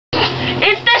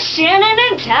It's the Shannon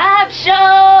and Tabz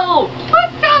show! What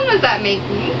sound was that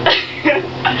making?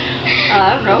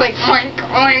 I don't know. Like boing,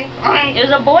 boing, boing. It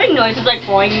was a boing noise. It's like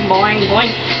boing, boing, boing.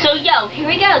 So, yo, here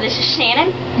we go. This is Shannon.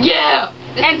 Yeah!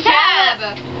 And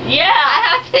Tabz. Yeah! I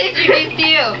have to introduce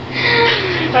you.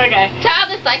 Okay.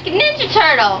 Tabz is like a Ninja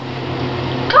Turtle.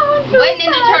 What What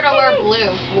Ninja Turtle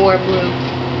wore blue?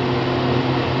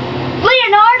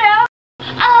 Leonardo!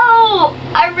 Oh!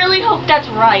 I really hope that's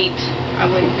right. I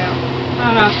wouldn't know. I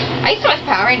don't know. I used to watch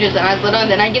Power Rangers when I was little, and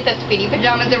then I'd get those Speedy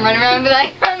pajamas and run around and be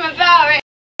like, I'm a Power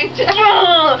Ranger.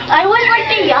 I always like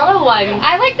the yellow one.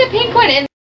 I like the pink one, and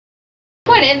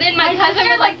then my cousin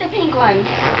was was like the pink one.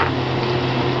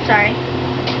 Sorry.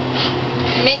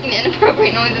 making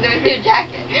inappropriate noises with your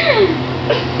jacket.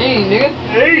 Hey, nigga.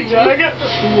 Hey, tiger.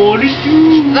 What is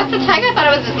you? That's a tiger? I thought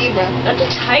it was a zebra. That's a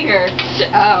tiger.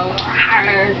 Oh.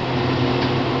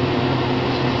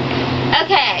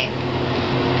 Okay.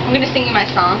 I'm gonna sing you my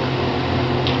song.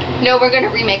 No, we're gonna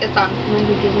remake a song.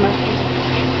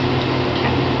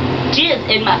 Jizz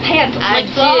in my pants, I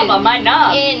like glove on my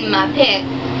knob. in my pit.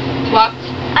 Walked.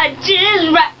 I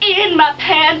jizz right in my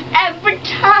pants every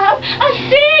time I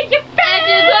see your face. I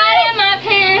just right in my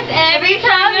pants every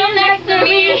time you're next to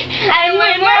me. And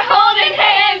when we're holding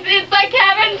hands, it's like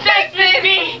having sex with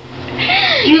me.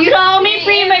 You call me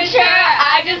premature,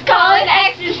 I just call it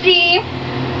ecstasy.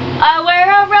 I wear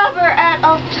a rubber at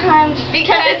all times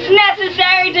because it's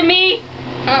necessary to me.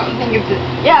 I don't think it's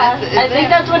Yeah, I think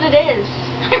that's what it is.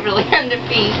 I really am the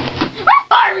feet.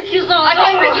 Barbecue sauce. I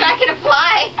thought you were not gonna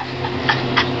fly.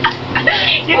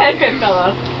 Your headband fell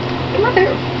off.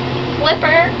 Mother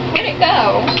flipper. Where'd it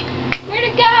go? Where'd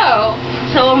it go?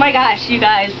 So, oh my gosh, you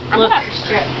guys, look.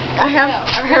 I have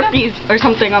herpes or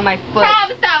something on my foot.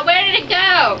 Tabz, where did it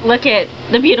go? Look at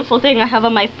the beautiful thing I have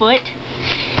on my foot.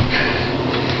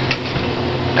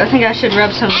 I think I should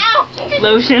rub some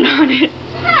lotion on it.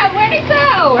 Ah, where'd it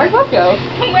go? Where'd it go?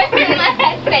 Where did my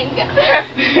headband go?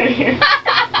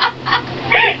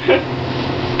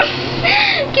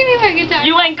 Give me my guitar.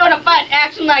 You ain't gonna find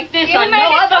action like this Give me on my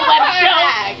no other guitar web show.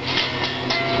 back.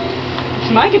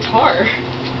 It's my guitar.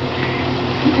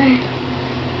 Okay.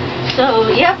 So,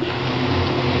 yep.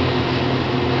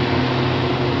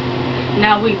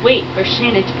 Now we wait for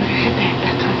Shannon to put her headband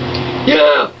back on.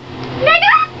 Yeah!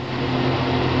 Nigga!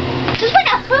 Just like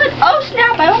a hood. Oh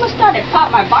snap, I almost thought it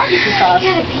popped my barbecue sauce.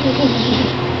 Gotta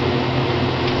pee.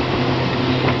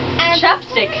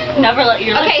 Chopstick. Never let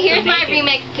your lips Okay, here's my naked.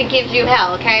 remix to Gives You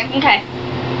Hell, okay? Okay.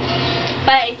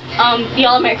 By the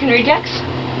All American Rejects.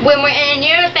 When we're in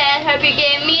your bed, hope you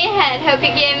give me head, hope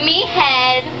you give me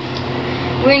head.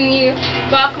 When you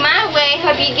walk my way,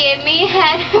 hope you give me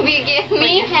head, hope you give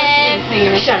me head.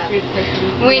 Shut up.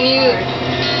 When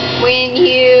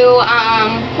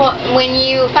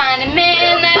you find a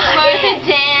man that's worth a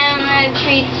damn, that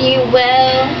treats you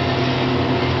well,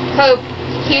 hope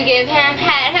you give him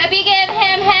head, hope you give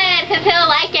him head, 'cause he'll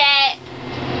like it.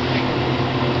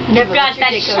 You've got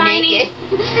that shiny.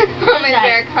 I'm gonna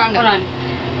wear a condom. Hold on.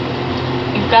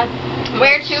 You've got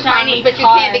Wear two shiny condoms, but you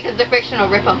car. can't because the friction will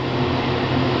rip them.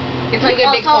 It's like a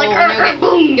Oh, big it's all hole, like,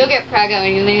 and you'll get pregnant,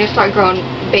 and then you'll start growing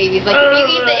babies. Like if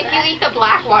you eat the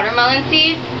black watermelon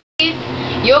seeds,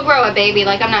 you'll grow a baby.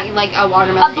 Like I'm not like a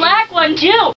watermelon. A black one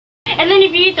too. And then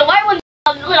if you eat the white one,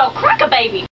 a little crack a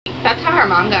baby. That's how her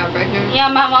mom got pregnant. Yeah,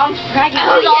 my mom's pregnant.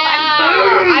 Oh with all yeah.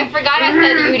 that I forgot I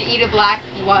said you would eat a black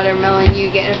watermelon, you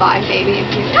get a black baby.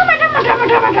 If you...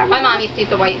 My mom used to eat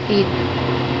the white seeds.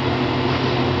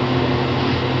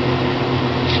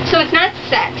 So it's not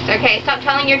sex, okay? Stop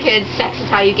telling your kids sex is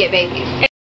how you get babies.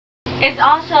 It's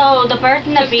also the birds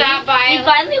and the bees. Stop buying. We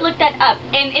finally looked that up,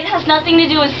 and it has nothing to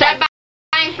do with sex.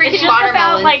 Buying It's freaking just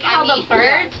about watermelons. like how the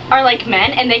birds are like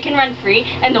men, and they can run free,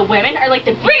 and the women are like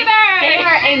the free birds.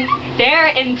 They're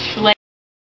enslaved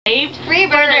Free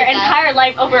for their birds. entire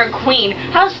life over a queen.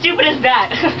 How stupid is that?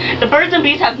 The birds and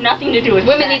bees have nothing to do with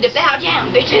Women sex. need to bow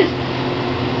down, bitches.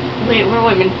 Wait, we're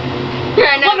women.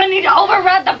 Women need to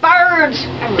override the birds.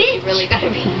 I really gotta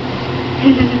be.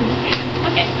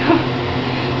 Okay.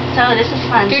 So this is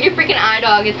fun. Dude, your freaking eye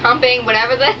dog is humping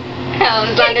whatever the hell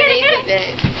is underneath of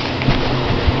it.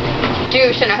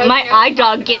 Dude, I hope My eye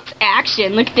dog gets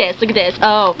action. Look at this. Look at this.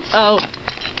 Oh, oh.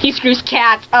 He screws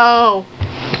cats. Oh.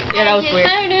 Yeah, that was weird.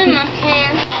 In my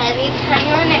pants every time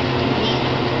you're next to me.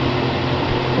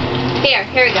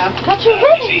 Here we go. Got your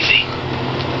Easy.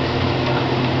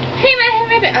 Hey, my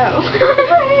ribbon. Oh.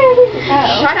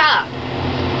 Shut up.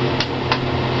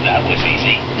 That was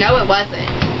easy. No, it wasn't.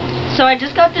 So I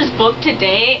just got this book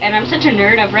today, and I'm such a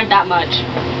nerd, I've read that much.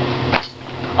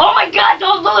 Oh my god,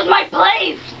 don't lose my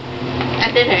place! I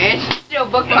didn't. It's still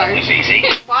video bookmark. That was easy.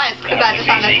 Why? Because I just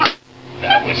found it.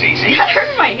 That was easy. That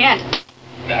hurt my hand.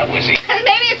 That was easy.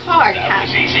 Maybe it's hard. That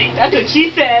was easy. That's what she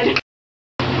said.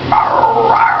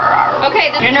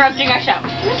 Okay, this Interrupting our show. I'm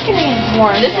just getting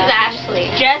warm. This is Ashley.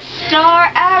 Guest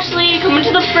star Ashley, come into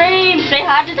the frame. Say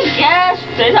hi to the guests.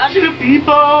 Say hi to the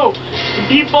people. The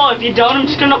people. If you don't, I'm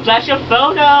just gonna flash your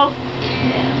photo.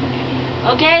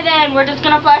 Okay then, we're just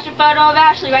gonna flash a photo of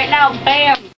Ashley right now.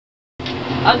 Bam.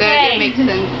 Okay. That makes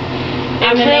sense.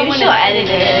 And then maybe she'll edit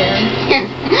it.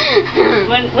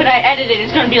 when I edit it, it's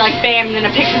gonna be like bam, and then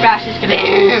a picture of Ashley's gonna be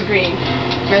on the screen.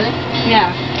 Really? Yeah.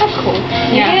 That's cool.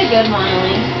 Yeah. You get a good one,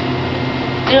 Elise.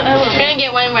 You're gonna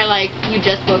get one where like you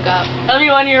just woke up.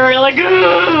 Everyone, you're like,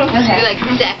 ugh. Okay. You're like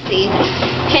sexy.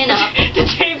 Pin up. The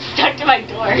tape's stuck to my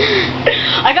door.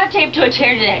 I got taped to a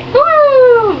chair today.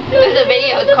 Woo! There's a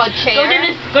video. It's called Chair.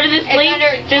 Go to this It's link.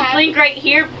 under This tab. link right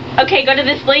here. Okay, go to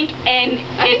this link and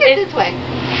I think it's this way.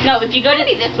 no. If you go to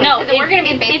Maybe this way, no, 'cause we're gonna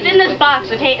be it's facing in this this way.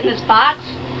 box. Okay, in this box.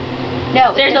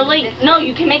 No. There's a link. No,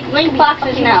 you can make link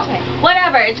boxes Okay, now. this way.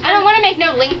 Whatever. It's. I don't want to make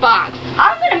no link box.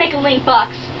 I'm gonna make a link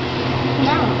box.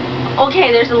 No.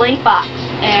 Okay, there's a link box,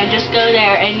 and just go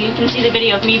there, and you can see the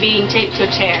video of me being taped to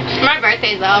a chair. My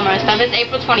birthday's though, almost up. It's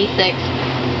April 26th.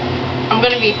 I'm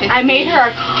gonna be 15. I made her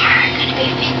a card. Gonna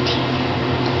be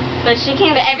 15, but she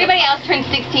can't. But everybody else turned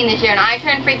 16 this year, and I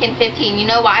turned freaking 15. You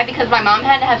know why? Because my mom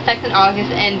had to have sex in August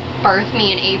and birth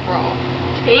me in April.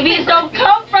 Babies don't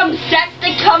come from sex,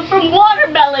 they come from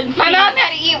watermelon. My mom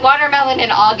had to eat watermelon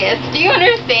in August. Do you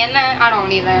understand that? I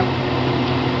don't either.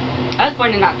 I was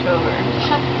born in October.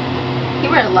 You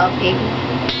were a love baby.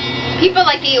 People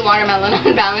like to eat watermelon on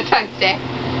Valentine's Day.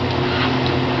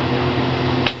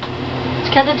 It's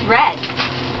because it's red.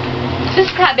 This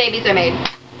is how babies are made.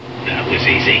 That was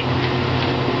easy.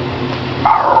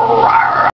 Alright.